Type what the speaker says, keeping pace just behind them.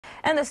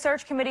And the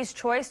search committee's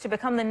choice to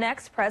become the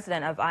next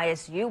president of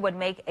ISU would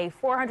make a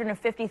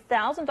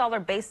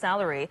 $450,000 base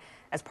salary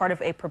as part of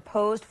a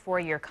proposed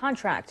 4-year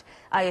contract.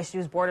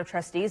 ISU's Board of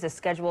Trustees is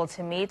scheduled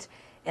to meet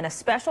in a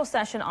special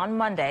session on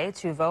Monday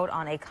to vote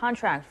on a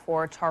contract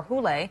for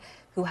Tarhule,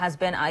 who has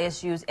been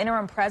ISU's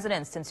interim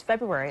president since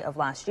February of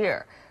last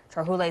year.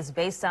 Tarhule's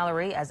base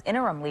salary as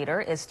interim leader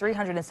is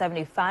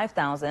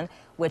 $375,000,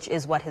 which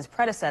is what his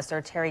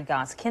predecessor, Terry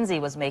Goss-Kinsey,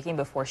 was making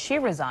before she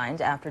resigned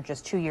after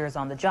just 2 years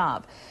on the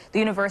job. The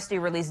university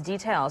released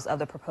details of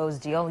the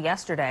proposed deal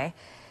yesterday.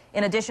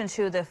 In addition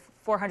to the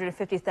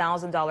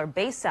 $450,000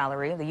 base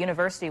salary, the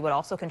university would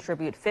also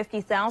contribute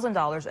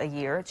 $50,000 a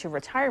year to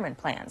retirement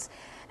plans.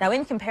 Now,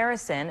 in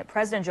comparison,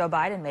 President Joe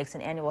Biden makes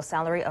an annual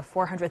salary of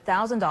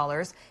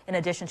 $400,000 in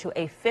addition to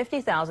a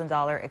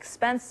 $50,000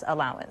 expense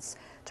allowance.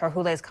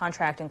 Tarhule's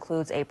contract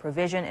includes a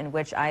provision in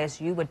which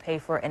ISU would pay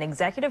for an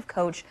executive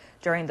coach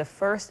during the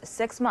first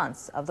 6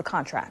 months of the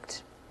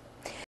contract.